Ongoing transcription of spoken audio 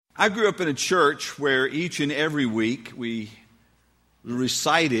I grew up in a church where each and every week we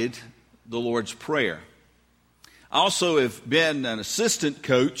recited the Lord's Prayer. I also have been an assistant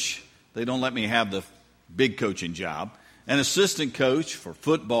coach. They don't let me have the big coaching job. An assistant coach for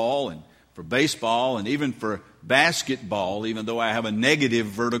football and for baseball and even for basketball, even though I have a negative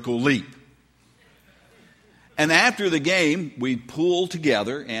vertical leap. And after the game, we'd pool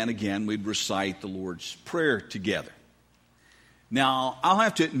together, and again, we'd recite the Lord's Prayer together. Now, I'll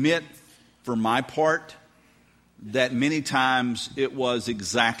have to admit, for my part, that many times it was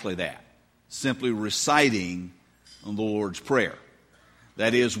exactly that, simply reciting the Lord's Prayer.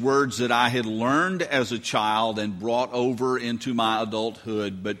 That is, words that I had learned as a child and brought over into my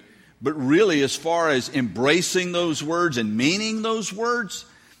adulthood, but really, as far as embracing those words and meaning those words,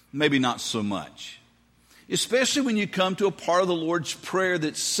 maybe not so much. Especially when you come to a part of the Lord's Prayer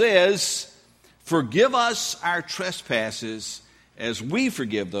that says, "Forgive us our trespasses as we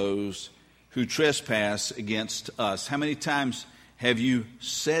forgive those who trespass against us." How many times have you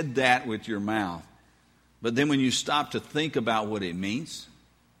said that with your mouth? But then when you stop to think about what it means,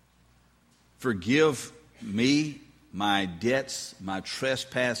 forgive me my debts, my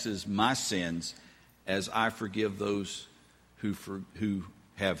trespasses, my sins, as I forgive those who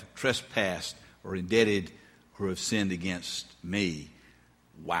have trespassed or indebted or have sinned against me.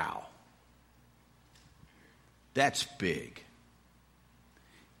 Wow. That's big.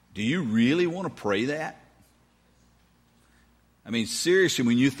 Do you really want to pray that? I mean, seriously,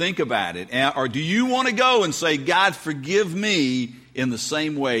 when you think about it, or do you want to go and say, "God, forgive me in the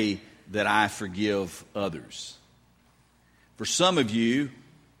same way that I forgive others"? For some of you,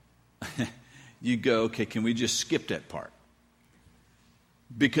 you go, "Okay, can we just skip that part?"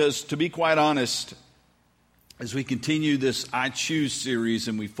 Because to be quite honest, as we continue this I Choose series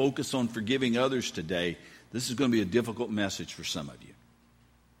and we focus on forgiving others today, this is going to be a difficult message for some of you.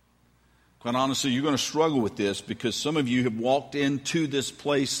 Quite honestly, you're going to struggle with this because some of you have walked into this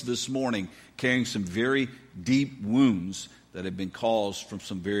place this morning carrying some very deep wounds that have been caused from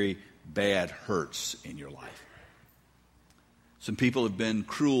some very bad hurts in your life. Some people have been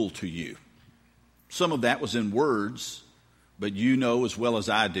cruel to you. Some of that was in words, but you know as well as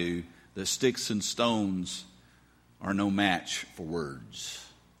I do that sticks and stones are no match for words.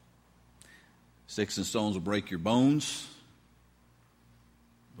 Sticks and stones will break your bones,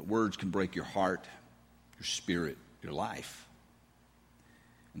 but words can break your heart, your spirit, your life.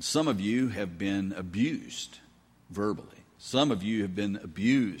 And some of you have been abused verbally. Some of you have been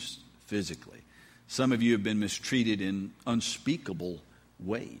abused physically. Some of you have been mistreated in unspeakable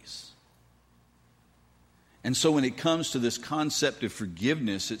ways. And so when it comes to this concept of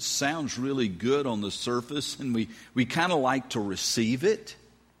forgiveness, it sounds really good on the surface, and we kind of like to receive it.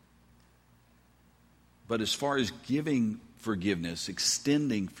 But as far as giving forgiveness,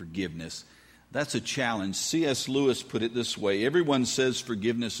 extending forgiveness, that's a challenge. C.S. Lewis put it this way: everyone says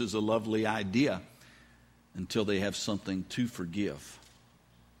forgiveness is a lovely idea until they have something to forgive.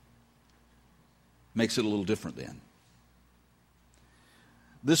 Makes it a little different then.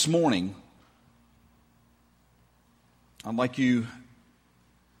 This morning, I'd like you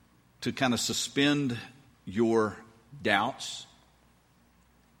to kind of suspend your doubts,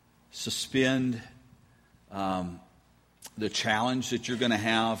 suspend the challenge that you're going to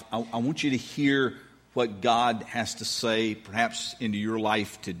have. I want you to hear what God has to say, perhaps into your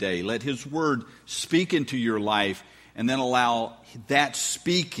life today. Let His Word speak into your life, and then allow that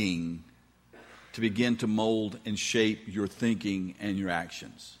speaking to begin to mold and shape your thinking and your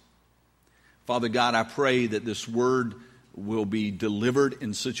actions. Father God, I pray that this Word will be delivered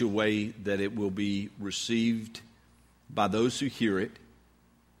in such a way that it will be received by those who hear it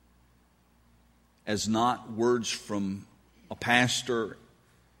as not words from a pastor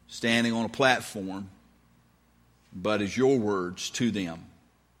standing on a platform, but as your words to them.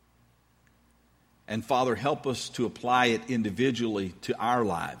 And Father, help us to apply it individually to our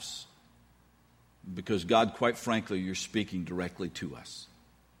lives, because God, quite frankly, you're speaking directly to us.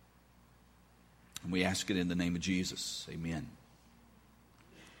 And we ask it in the name of Jesus. Amen.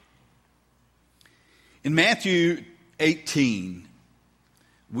 In Matthew 18,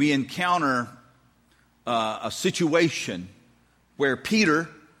 we encounter a situation where Peter,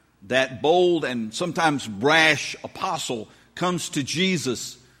 that bold and sometimes brash apostle, comes to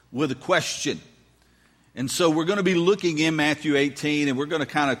Jesus with a question. And so we're going to be looking in Matthew 18, and we're going to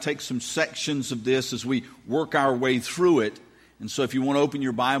kind of take some sections of this as we work our way through it. And so if you want to open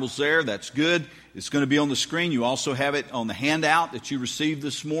your Bibles there, that's good. It's going to be on the screen. You also have it on the handout that you received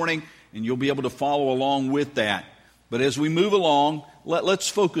this morning, and you'll be able to follow along with that. But as we move along, let's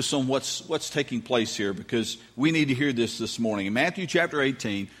focus on what's taking place here, because we need to hear this morning. In Matthew chapter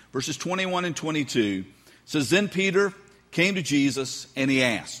 18, verses 21 and 22, it says, "Then Peter came to Jesus and he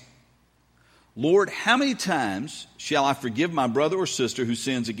asked, 'Lord, how many times shall I forgive my brother or sister who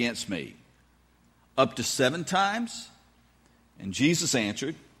sins against me? Up to 7 times?' And Jesus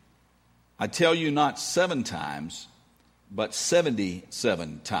answered, 'I tell you, not 7 times, but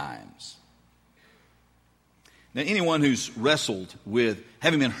 77 times.'" Now, anyone who's wrestled with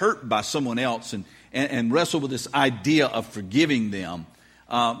having been hurt by someone else and wrestled with this idea of forgiving them,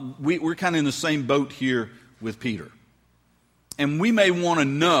 we're kind of in the same boat here with Peter. And we may want to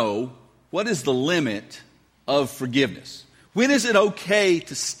know, what is the limit of forgiveness? When is it okay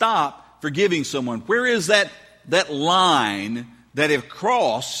to stop forgiving someone? Where is that line that if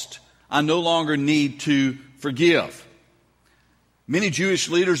crossed, I no longer need to forgive? Many Jewish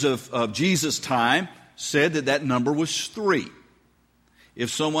leaders of Jesus' time said that number was 3. If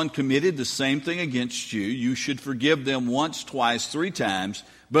someone committed the same thing against you, you should forgive them once, twice, 3 times,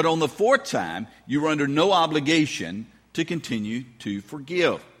 but on the 4th time, you are under no obligation to continue to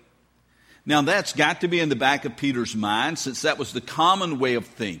forgive. Now, that's got to be in the back of Peter's mind, since that was the common way of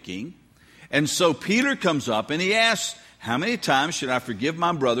thinking. And so Peter comes up and he asks, how many times should I forgive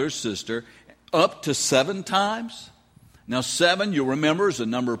my brother or sister? Up to 7 times? Now, 7, you'll remember, is a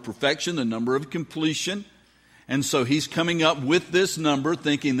number of perfection, the number of completion. And so he's coming up with this number,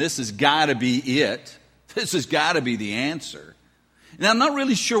 thinking this has got to be it. This has got to be the answer. And I'm not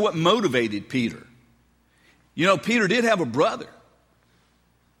really sure what motivated Peter. You know, Peter did have a brother.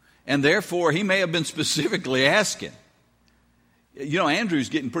 And therefore, he may have been specifically asking. You know, Andrew's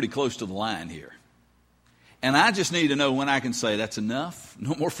getting pretty close to the line here. And I just need to know when I can say that's enough,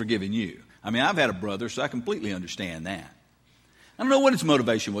 no more forgiving you. I mean, I've had a brother, so I completely understand that. I don't know what his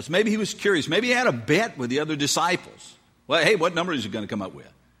motivation was. Maybe he was curious. Maybe he had a bet with the other disciples. Well, hey, what number is he going to come up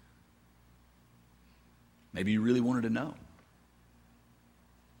with? Maybe he really wanted to know.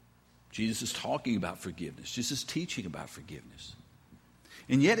 Jesus is talking about forgiveness. Jesus is teaching about forgiveness.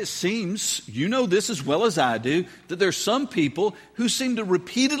 And yet it seems, you know this as well as I do, that there's some people who seem to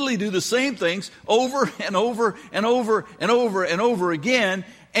repeatedly do the same things over and over and over and over and over again.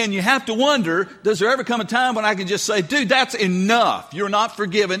 And you have to wonder, does there ever come a time when I can just say, dude, that's enough. You're not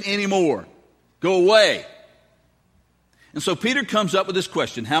forgiven anymore. Go away. And so Peter comes up with this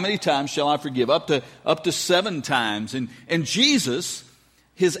question, how many times shall I forgive? Up to 7 times. And Jesus,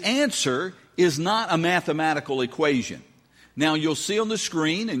 his answer is not a mathematical equation. Now, you'll see on the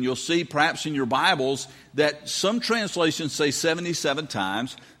screen, and you'll see perhaps in your Bibles, that some translations say 77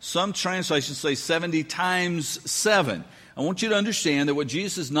 times. Some translations say 70 times 7. I want you to understand that what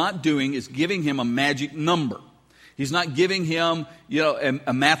Jesus is not doing is giving him a magic number. He's not giving him,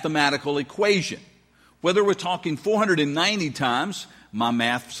 a mathematical equation. Whether we're talking 490 times, my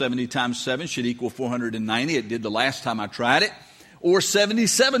math, 70 times 7 should equal 490. It did the last time I tried it. Or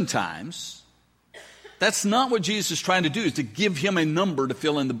 77 times. That's not what Jesus is trying to do, is to give him a number to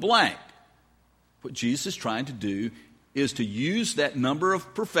fill in the blank. What Jesus is trying to do is to use that number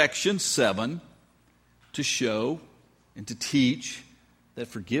of perfection, 7, to show and to teach that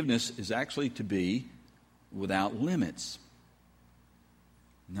forgiveness is actually to be without limits.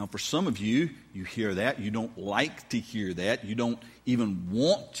 Now, for some of you, you hear that. You don't like to hear that. You don't even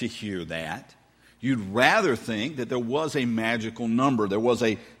want to hear that. You'd rather think that there was a magical number. There was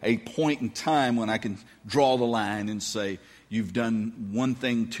a point in time when I can draw the line and say, you've done one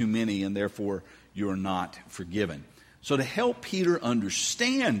thing too many and therefore you're not forgiven. So to help Peter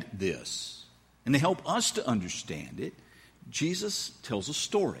understand this and to help us to understand it, Jesus tells a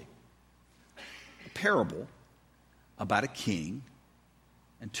story, a parable about a king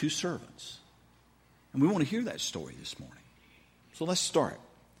and 2 servants. And we want to hear that story this morning. So let's start.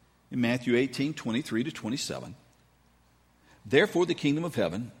 In Matthew 18, 23 to 27, therefore the kingdom of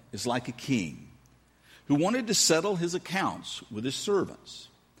heaven is like a king who wanted to settle his accounts with his servants.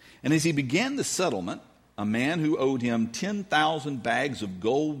 And as he began the settlement, a man who owed him 10,000 bags of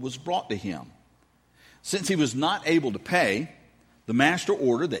gold was brought to him. Since he was not able to pay, the master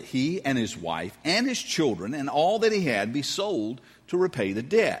ordered that he and his wife and his children and all that he had be sold to repay the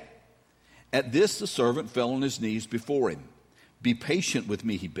debt. At this the servant fell on his knees before him. Be patient with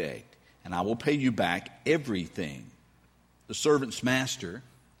me, he begged, and I will pay you back everything. The servant's master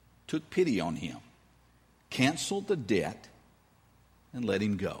took pity on him, canceled the debt, and let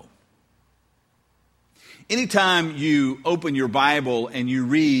him go. Anytime you open your Bible and you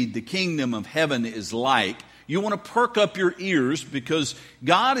read the kingdom of heaven is like, you want to perk up your ears because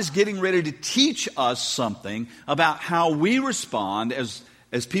God is getting ready to teach us something about how we respond as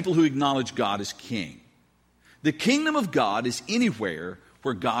people who acknowledge God as king. The kingdom of God is anywhere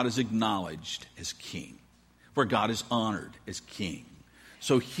where God is acknowledged as king, where God is honored as king.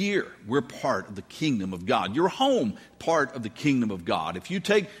 So here, we're part of the kingdom of God. Your home, part of the kingdom of God. If you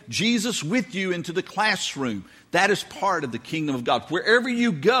take Jesus with you into the classroom, that is part of the kingdom of God. Wherever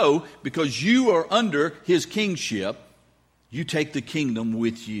you go, because you are under his kingship, you take the kingdom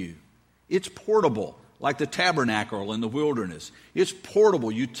with you. It's portable, like the tabernacle in the wilderness. It's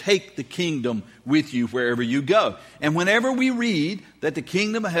portable. You take the kingdom with you wherever you go. And whenever we read that the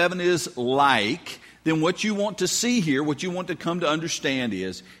kingdom of heaven is like, then what you want to see here, what you want to come to understand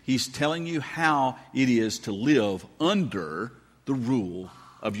is he's telling you how it is to live under the rule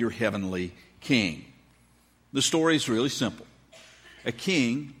of your heavenly king. The story is really simple. A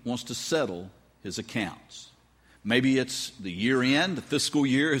king wants to settle his accounts. Maybe it's the year end, the fiscal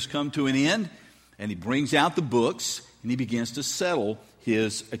year has come to an end, and he brings out the books and he begins to settle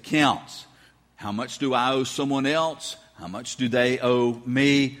his accounts. How much do I owe someone else? How much do they owe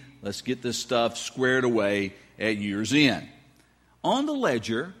me? Let's get this stuff squared away at year's end. On the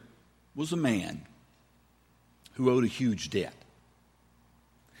ledger was a man who owed a huge debt.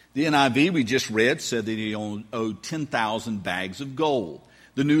 The NIV we just read said that he owed 10,000 bags of gold.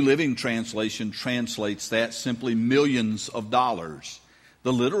 The New Living Translation translates that simply millions of dollars.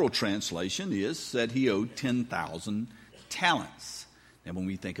 The literal translation is that he owed 10,000 talents. And when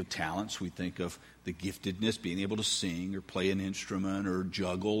we think of talents, we think of the giftedness, being able to sing or play an instrument or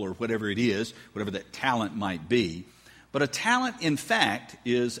juggle or whatever it is, whatever that talent might be. But a talent, in fact,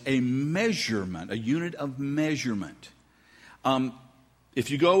 is a measurement, a unit of measurement. If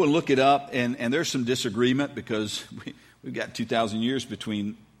you go and look it up, and there's some disagreement because we've got 2,000 years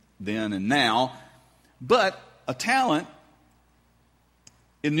between then and now, but a talent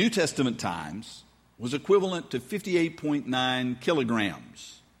in New Testament times was equivalent to 58.9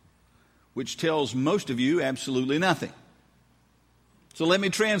 kilograms, which tells most of you absolutely nothing. So let me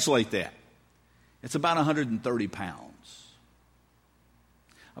translate that. It's about 130 pounds.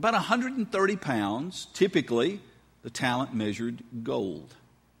 About 130 pounds, typically, the talent measured gold.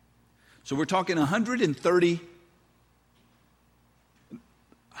 So we're talking 130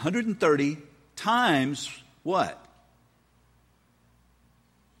 times what?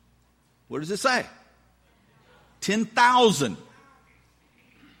 What does it say? 10,000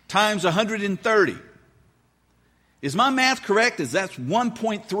 times 130. Is my math correct? Is that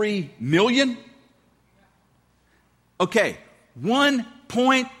 1.3 million? Okay,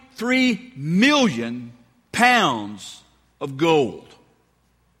 1.3 million pounds of gold.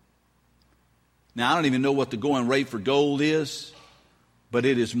 Now, I don't even know what the going rate for gold is, but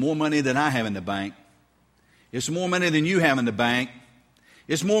it is more money than I have in the bank. It's more money than you have in the bank.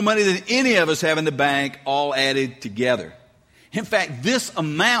 It's more money than any of us have in the bank, all added together. In fact, this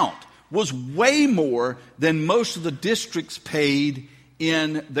amount was way more than most of the districts paid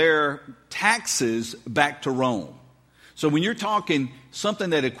in their taxes back to Rome. So when you're talking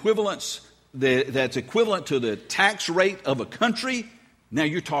something that's equivalent to the tax rate of a country, now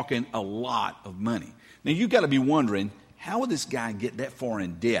you're talking a lot of money. Now you've got to be wondering, how would this guy get that far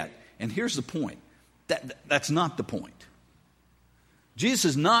in debt? And here's the point. That's not the point. Jesus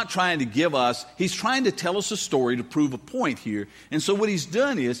is not trying to give us, he's trying to tell us a story to prove a point here. And so what he's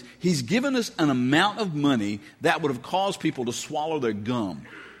done is, he's given us an amount of money that would have caused people to swallow their gum.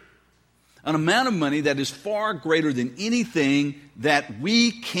 An amount of money that is far greater than anything that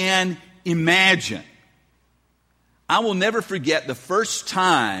we can imagine. I will never forget the first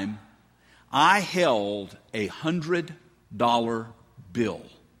time I held a $100 bill.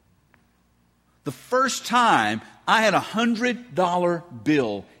 The first time I had a $100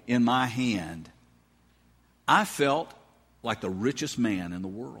 bill in my hand, I felt like the richest man in the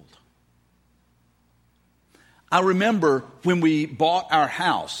world. I remember when we bought our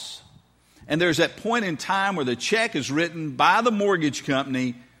house, and there's that point in time where the check is written by the mortgage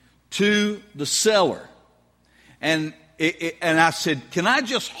company to the seller. And I said, can I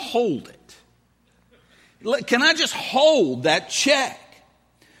just hold it? Can I just hold that check?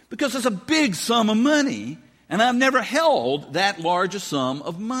 Because it's a big sum of money, and I've never held that large a sum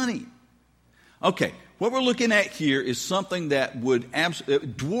of money. Okay, what we're looking at here is something that would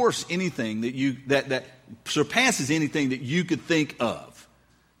dwarfs anything that surpasses anything that you could think of.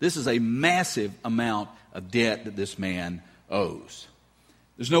 This is a massive amount of debt that this man owes.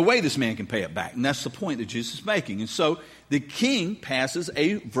 There's no way this man can pay it back, and that's the point that Jesus is making. And so the king passes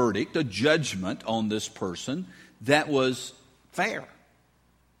a verdict, a judgment on this person that was fair.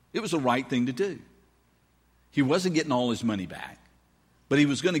 It was the right thing to do. He wasn't getting all his money back, but he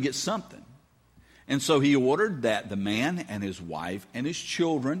was going to get something. And so he ordered that the man and his wife and his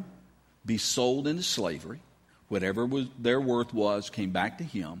children be sold into slavery, whatever their worth was, came back to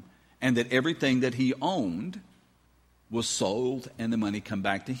him, and that everything that he owned was sold and the money come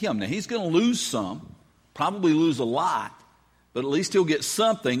back to him. Now, he's going to lose some, probably lose a lot, but at least he'll get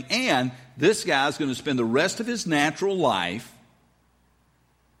something, and this guy's going to spend the rest of his natural life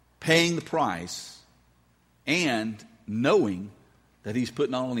paying the price and knowing that he's put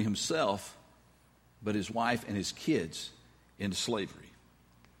not only himself, but his wife and his kids into slavery.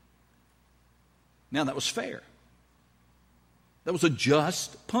 Now, that was fair. That was a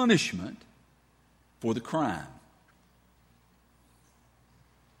just punishment for the crime.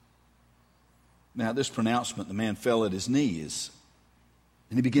 Now, this pronouncement, the man fell at his knees,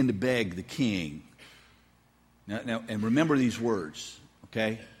 and he began to beg the king. Now, and remember these words,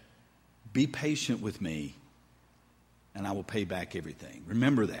 okay? Be patient with me, and I will pay back everything.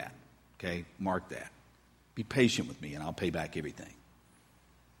 Remember that, okay? Mark that. Be patient with me, and I'll pay back everything.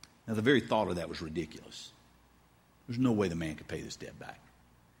 Now, the very thought of that was ridiculous. There's no way the man could pay this debt back.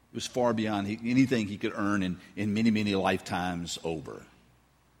 It was far beyond anything he could earn in many, many lifetimes over.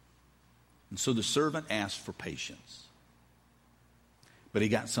 And so the servant asked for patience. But he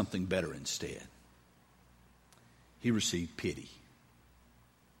got something better instead. He received pity.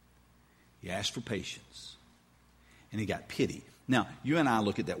 He asked for patience. And he got pity. Now, you and I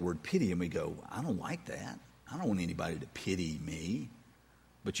look at that word pity and we go, I don't like that. I don't want anybody to pity me.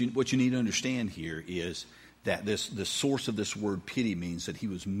 But what you need to understand here is that the source of this word pity means that he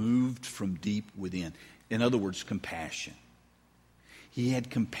was moved from deep within. In other words, compassion. He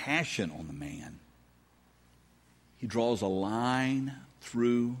had compassion on the man. He draws a line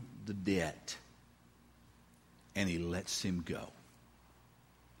through the debt, and he lets him go.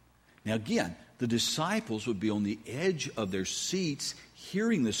 Now again, the disciples would be on the edge of their seats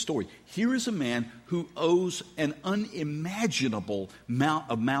hearing this story. Here is a man who owes an unimaginable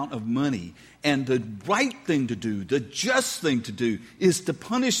amount of money. And the right thing to do, the just thing to do, is to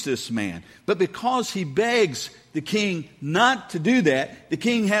punish this man. But because he begs the king not to do that, the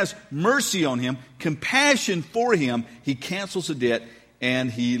king has mercy on him, compassion for him. He cancels the debt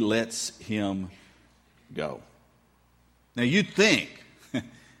and he lets him go. Now you'd think,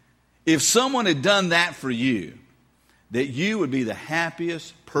 if someone had done that for you, that you would be the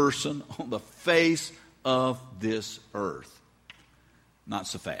happiest person on the face of this earth. Not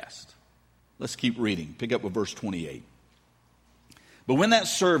so fast. Let's keep reading. Pick up with verse 28. But when that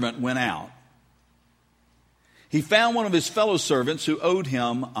servant went out, he found one of his fellow servants who owed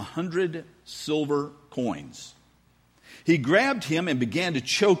him 100 silver coins. He grabbed him and began to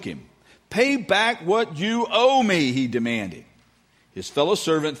choke him. Pay back what you owe me, he demanded. His fellow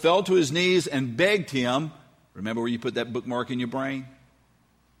servant fell to his knees and begged him. Remember where you put that bookmark in your brain?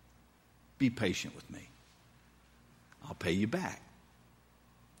 Be patient with me. I'll pay you back.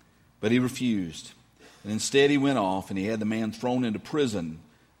 But he refused. And instead he went off and he had the man thrown into prison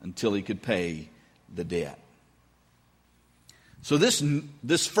until he could pay the debt. So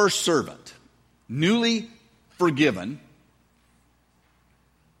this first servant, newly forgiven,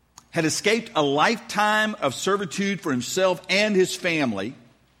 had escaped a lifetime of servitude for himself and his family.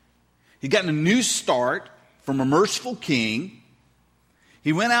 He'd gotten a new start from a merciful king.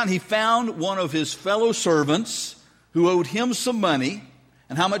 He went out and he found one of his fellow servants who owed him some money.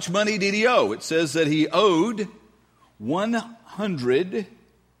 And how much money did he owe? It says that he owed 100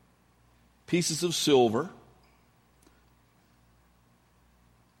 pieces of silver.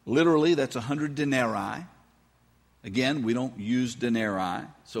 Literally, that's 100 denarii. Again, we don't use denarii.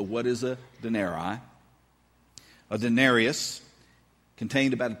 So what is a denarii? A denarius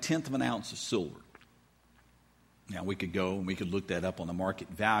contained about 1/10 of an ounce of silver. Now, we could go and we could look that up on the market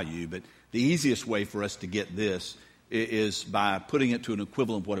value, but the easiest way for us to get this is by putting it to an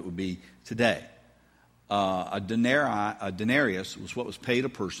equivalent of what it would be today. A denarius was what was paid a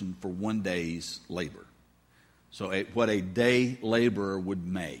person for one day's labor. So what a day laborer would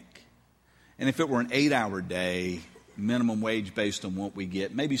make. And if it were an 8-hour day, minimum wage based on what we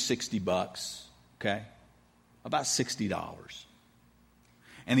get, maybe $60, okay? About $60.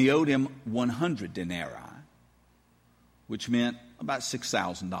 And he owed him 100 denarii, which meant about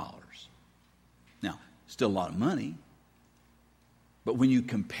 $6,000. Now, still a lot of money, but when you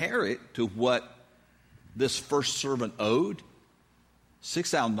compare it to what this first servant owed,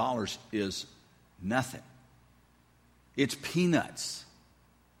 $6,000 is nothing. It's peanuts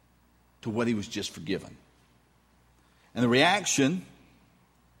to what he was just forgiven. And the reaction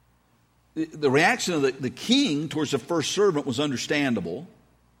of the king towards the first servant was understandable,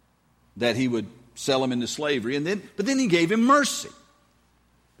 that he would sell him into slavery, but then he gave him mercy.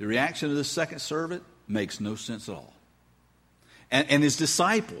 The reaction of the second servant makes no sense at all. And his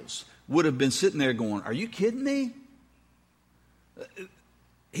disciples would have been sitting there going, are you kidding me?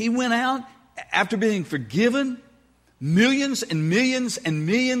 He went out after being forgiven millions and millions and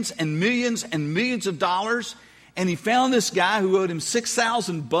millions and millions and millions of dollars, and he found this guy who owed him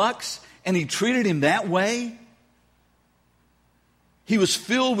 $6,000, and he treated him that way. He was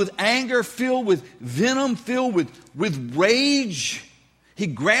filled with anger, filled with venom, filled with rage. He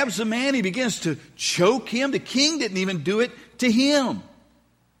grabs the man, he begins to choke him. The king didn't even do it to him.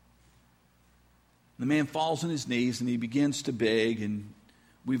 The man falls on his knees and he begins to beg, and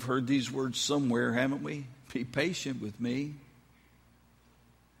we've heard these words somewhere, haven't we? Be patient with me,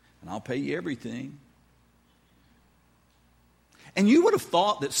 and I'll pay you everything. And you would have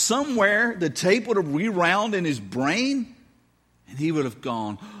thought that somewhere the tape would have rewound in his brain, and he would have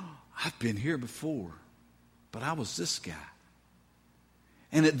gone, I've been here before, but I was this guy.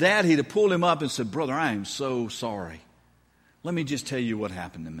 And at that, he'd have pulled him up and said, brother, I am so sorry. Let me just tell you what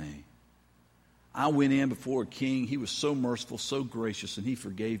happened to me. I went in before a king. He was so merciful, so gracious, and he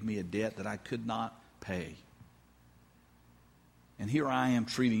forgave me a debt that I could not pay. And here I am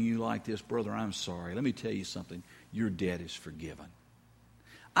treating you like this. Brother, I'm sorry. Let me tell you something. Your debt is forgiven.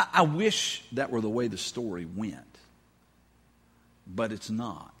 I wish that were the way the story went, but it's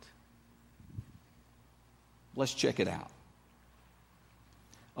not. Let's check it out.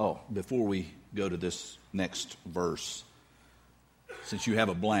 Oh, before we go to this next verse, since you have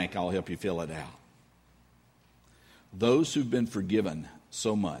a blank, I'll help you fill it out. Those who've been forgiven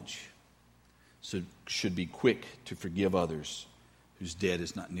so much should be quick to forgive others whose debt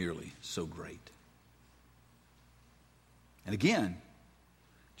is not nearly so great. And again,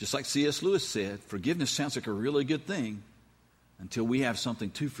 just like C.S. Lewis said, forgiveness sounds like a really good thing until we have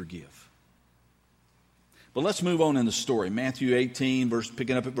something to forgive. But let's move on in the story. Matthew 18,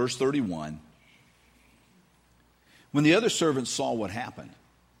 picking up at verse 31. When the other servants saw what happened,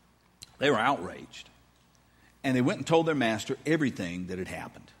 they were outraged. And they went and told their master everything that had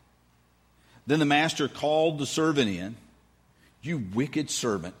happened. Then the master called the servant in. You wicked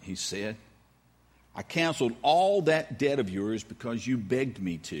servant, he said. I canceled all that debt of yours because you begged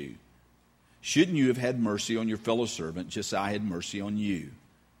me to. Shouldn't you have had mercy on your fellow servant just as I had mercy on you?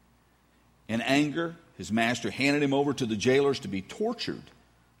 In anger, his master handed him over to the jailers to be tortured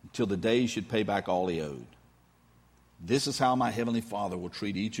until the day he should pay back all he owed. This is how my heavenly Father will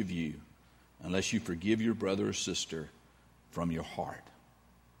treat each of you unless you forgive your brother or sister from your heart.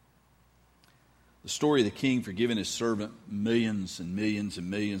 The story of the king forgiving his servant millions and millions and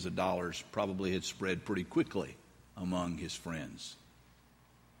millions of dollars probably had spread pretty quickly among his friends.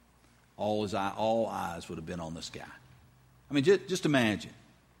 All eyes would have been on this guy. I mean, just imagine.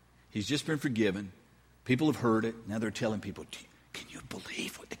 He's just been forgiven. People have heard it. Now they're telling people, can you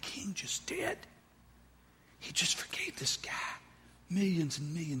believe what the king just did? He just forgave this guy millions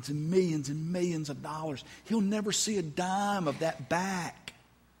and millions and millions and millions of dollars. He'll never see a dime of that back.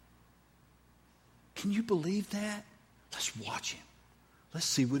 Can you believe that? Let's watch him. Let's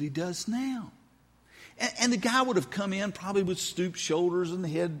see what he does now. And the guy would have come in probably with stooped shoulders and the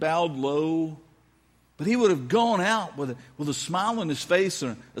head bowed low. But he would have gone out with a smile on his face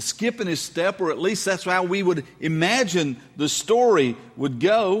or a skip in his step, or at least that's how we would imagine the story would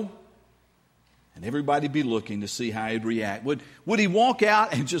go. And everybody be looking to see how he'd react. Would he walk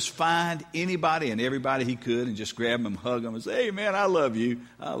out and just find anybody and everybody he could and just grab them and hug them and say, hey, man, I love you.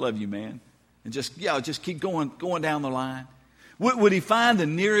 I love you, man. And just keep going down the line? Would he find the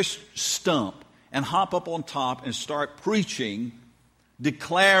nearest stump and hop up on top and start preaching,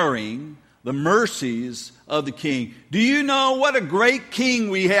 declaring the mercies of the king? Do you know what a great king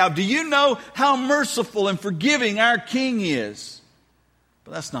we have? Do you know how merciful and forgiving our king is?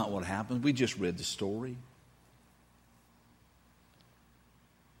 But that's not what happened. We just read the story.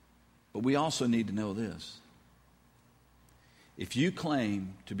 But we also need to know this. If you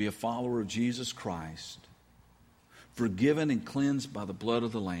claim to be a follower of Jesus Christ, forgiven and cleansed by the blood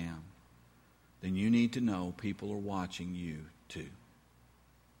of the Lamb, then you need to know people are watching you too.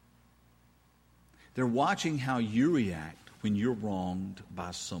 They're watching how you react when you're wronged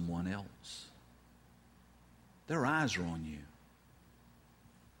by someone else. Their eyes are on you.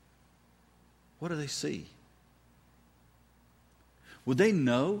 What do they see? Would they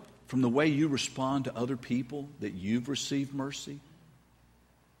know from the way you respond to other people that you've received mercy?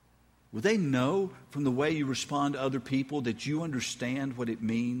 Would they know from the way you respond to other people that you understand what it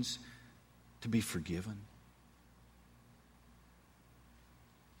means to be forgiven?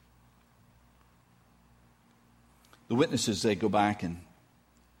 The witnesses, they go back and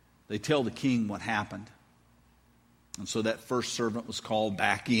they tell the king what happened. And so that first servant was called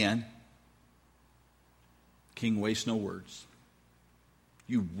back in. King wastes no words.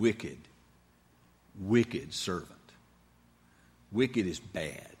 You wicked, wicked servant. Wicked is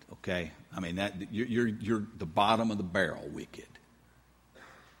bad, okay? I mean, you're the bottom of the barrel wicked.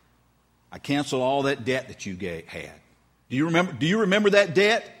 I canceled all that debt that you had. Do you remember that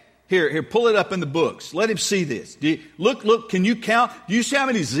debt? Here, pull it up in the books. Let him see this. Look, can you count? Do you see how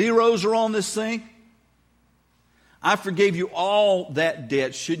many zeros are on this thing? I forgave you all that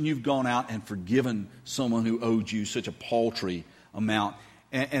debt. Shouldn't you have gone out and forgiven someone who owed you such a paltry amount?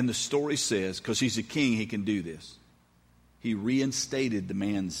 And the story says, because he's a king, he can do this. He reinstated the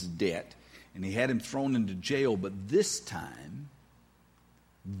man's debt, and he had him thrown into jail. But this time,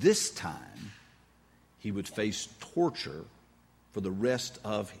 he would face torture for the rest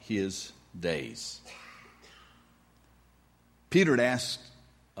of his days. Peter had asked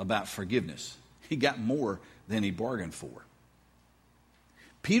about forgiveness. He got more than he bargained for.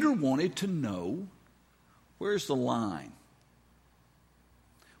 Peter wanted to know, where's the line?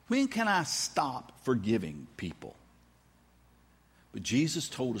 When can I stop forgiving people? But Jesus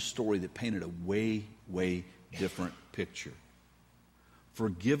told a story that painted a way, way different picture.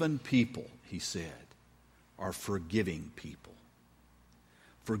 Forgiven people, he said, are forgiving people.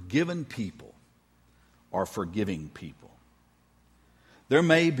 Forgiven people are forgiving people. There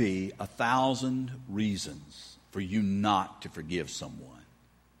may be 1,000 reasons for you not to forgive someone,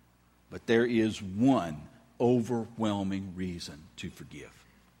 but there is one overwhelming reason to forgive,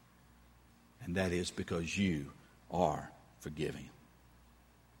 and that is because you are forgiving.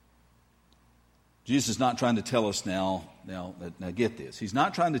 Jesus is not trying to tell us now get this. He's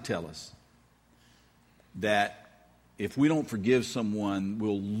not trying to tell us that if we don't forgive someone,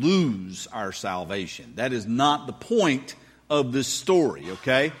 we'll lose our salvation. That is not the point of this story,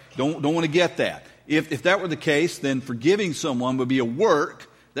 okay? Don't want to get that. If that were the case, then forgiving someone would be a work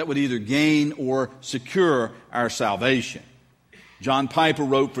that would either gain or secure our salvation. John Piper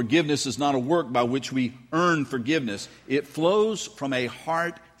wrote, "Forgiveness is not a work by which we earn forgiveness. It flows from a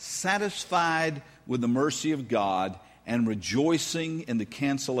heart satisfied with the mercy of God and rejoicing in the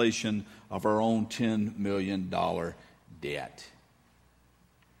cancellation of our own $10 million debt."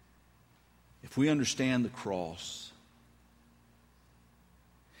 If we understand the cross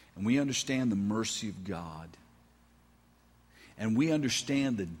and we understand the mercy of God and we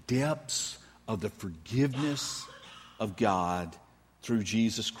understand the depths of the forgiveness of God through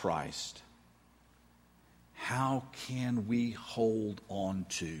Jesus Christ, how can we hold on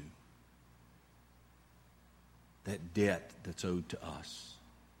to that debt that's owed to us,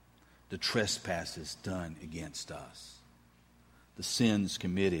 the trespasses done against us, the sins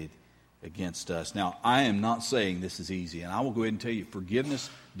committed against us? Now, I am not saying this is easy, and I will go ahead and tell you, forgiveness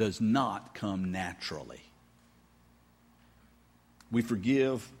does not come naturally. We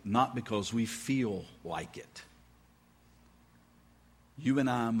forgive not because we feel like it. You and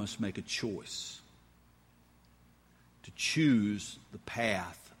I must make a choice to choose the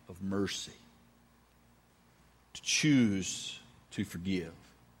path of mercy, to choose to forgive.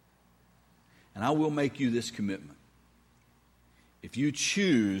 And I will make you this commitment. If you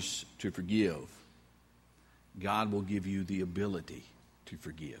choose to forgive, God will give you the ability to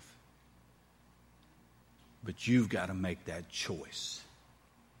forgive. But you've got to make that choice.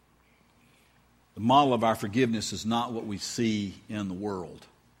 The model of our forgiveness is not what we see in the world.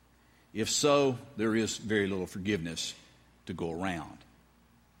 If so, there is very little forgiveness to go around.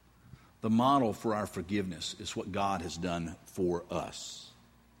 The model for our forgiveness is what God has done for us.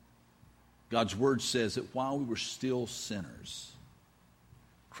 God's word says that while we were still sinners,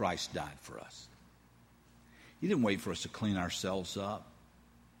 Christ died for us. He didn't wait for us to clean ourselves up,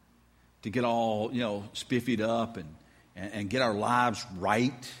 to get all, spiffied up and get our lives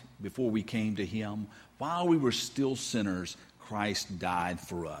right before we came to Him. While we were still sinners, Christ died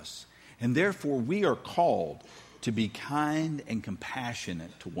for us. And therefore, we are called to be kind and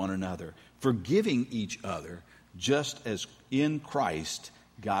compassionate to one another, forgiving each other, just as in Christ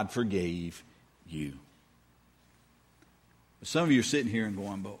God forgave you. Some of you are sitting here and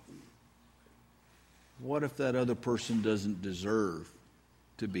going, but what if that other person doesn't deserve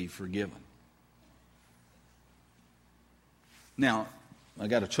to be forgiven? Now, I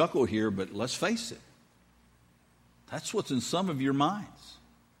got a chuckle here, but let's face it. That's what's in some of your minds.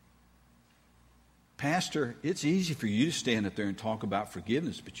 Pastor, it's easy for you to stand up there and talk about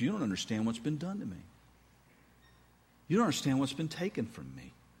forgiveness, but you don't understand what's been done to me. You don't understand what's been taken from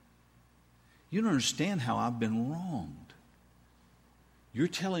me. You don't understand how I've been wronged. You're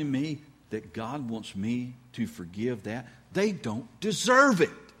telling me that God wants me to forgive that? They don't deserve it.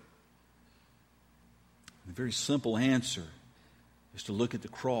 The very simple answer is to look at the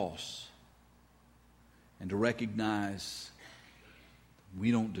cross and to recognize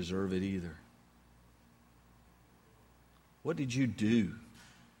We don't deserve it either. What did you do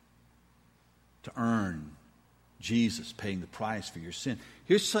to earn Jesus paying the price for your sin?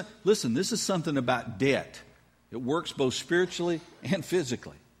 Listen, this is something about debt. It works both spiritually and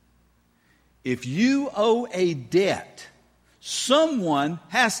physically. If you owe a debt, someone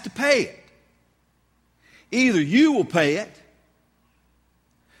has to pay it. Either you will pay it,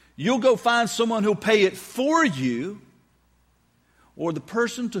 you'll go find someone who'll pay it for you, or the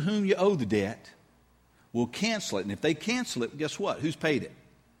person to whom you owe the debt will cancel it. And if they cancel it, guess what? Who's paid it?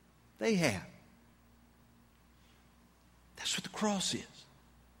 They have. That's what the cross is.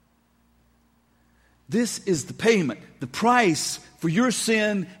 This is the payment, the price for your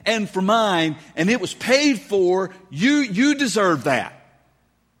sin and for mine, and it was paid for. You deserve that.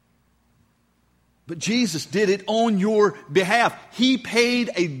 But Jesus did it on your behalf. He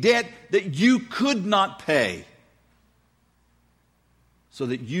paid a debt that you could not pay, so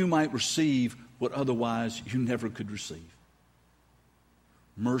that you might receive what otherwise you never could receive.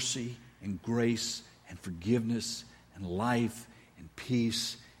 Mercy and grace and forgiveness and life and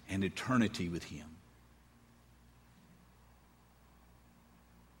peace and eternity with Him.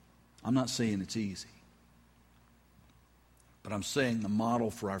 I'm not saying it's easy, but I'm saying the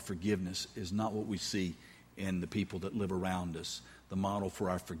model for our forgiveness is not what we see in the people that live around us. The model for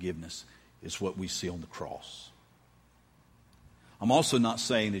our forgiveness is what we see on the cross. I'm also not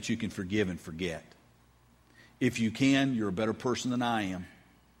saying that you can forgive and forget. If you can, you're a better person than I am.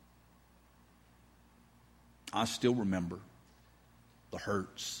 I still remember the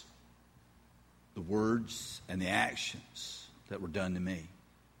hurts, the words, and the actions that were done to me.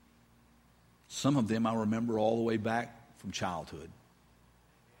 Some of them I remember all the way back from childhood.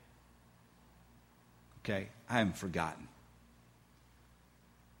 Okay? I haven't forgotten.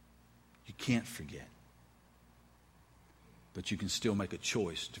 You can't forget. But you can still make a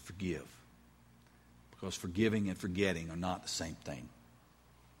choice to forgive. Because forgiving and forgetting are not the same thing.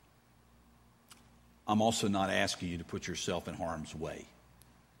 I'm also not asking you to put yourself in harm's way.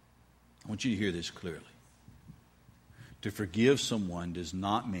 I want you to hear this clearly. To forgive someone does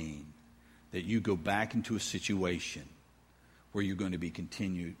not mean that you go back into a situation where you'll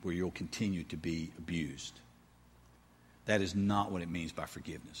continue to be abused. That is not what it means by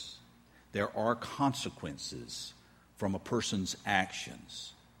forgiveness. There are consequences from a person's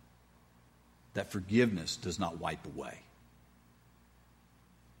actions that forgiveness does not wipe away.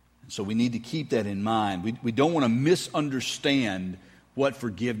 And so we need to keep that in mind. We don't want to misunderstand what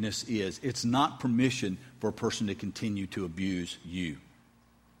forgiveness is. It's not permission for a person to continue to abuse you.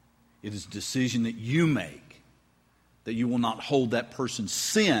 It is a decision that you make, that you will not hold that person's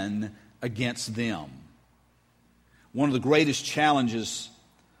sin against them. One of the greatest challenges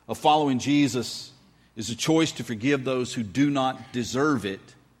of following Jesus is a choice to forgive those who do not deserve it,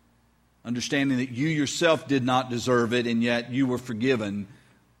 understanding that you yourself did not deserve it, and yet you were forgiven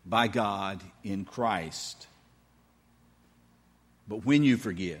by God in Christ. But when you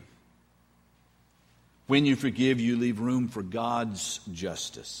forgive, you leave room for God's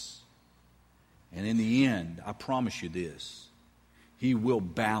justice. And in the end, I promise you this, He will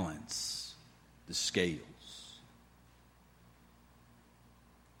balance the scales.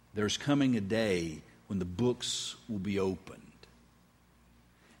 There's coming a day when the books will be opened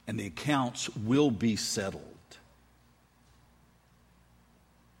and the accounts will be settled.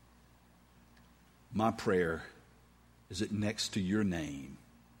 My prayer is that next to your name,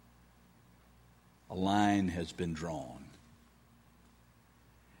 a line has been drawn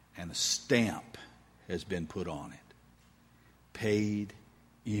and a stamp has been put on it. Paid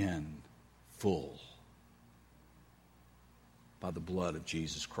in full by the blood of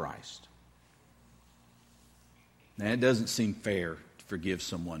Jesus Christ. Now, it doesn't seem fair to forgive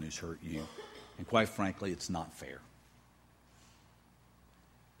someone who's hurt you. And quite frankly, it's not fair.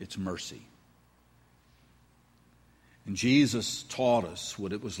 It's mercy. And Jesus taught us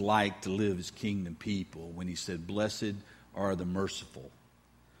what it was like to live as kingdom people when He said, "Blessed are the merciful,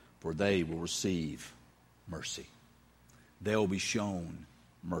 for they will receive mercy." They'll be shown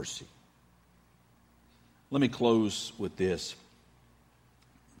mercy. Let me close with this.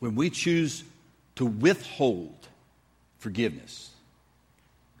 When we choose to withhold forgiveness,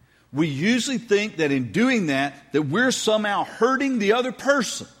 we usually think that in doing that we're somehow hurting the other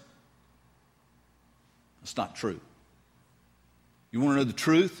person. That's not true. You want to know the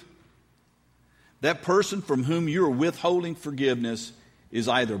truth? That person from whom you are withholding forgiveness is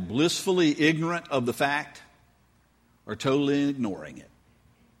either blissfully ignorant of the fact or totally ignoring it.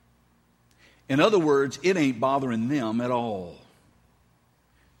 In other words, it ain't bothering them at all.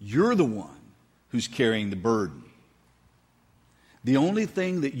 You're the one who's carrying the burden. The only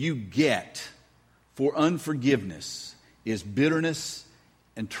thing that you get for unforgiveness is bitterness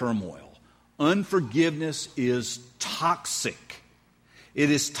and turmoil. Unforgiveness is toxic. It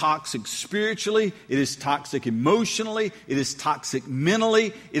is toxic spiritually. It is toxic emotionally. It is toxic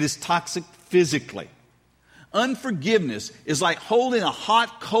mentally. It is toxic physically. Unforgiveness is like holding a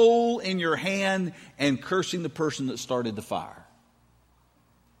hot coal in your hand and cursing the person that started the fire.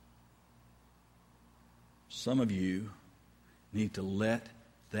 Some of you need to let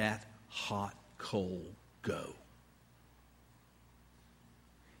that hot coal go.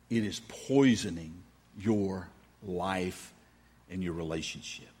 It is poisoning your life and your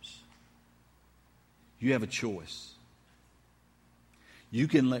relationships. You have a choice. You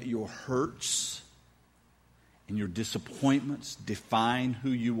can let your hurts and your disappointments define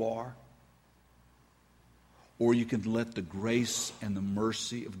who you are, or you can let the grace and the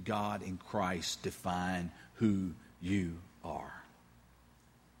mercy of God in Christ define who you are.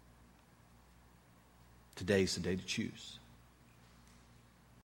 Today's the day to choose.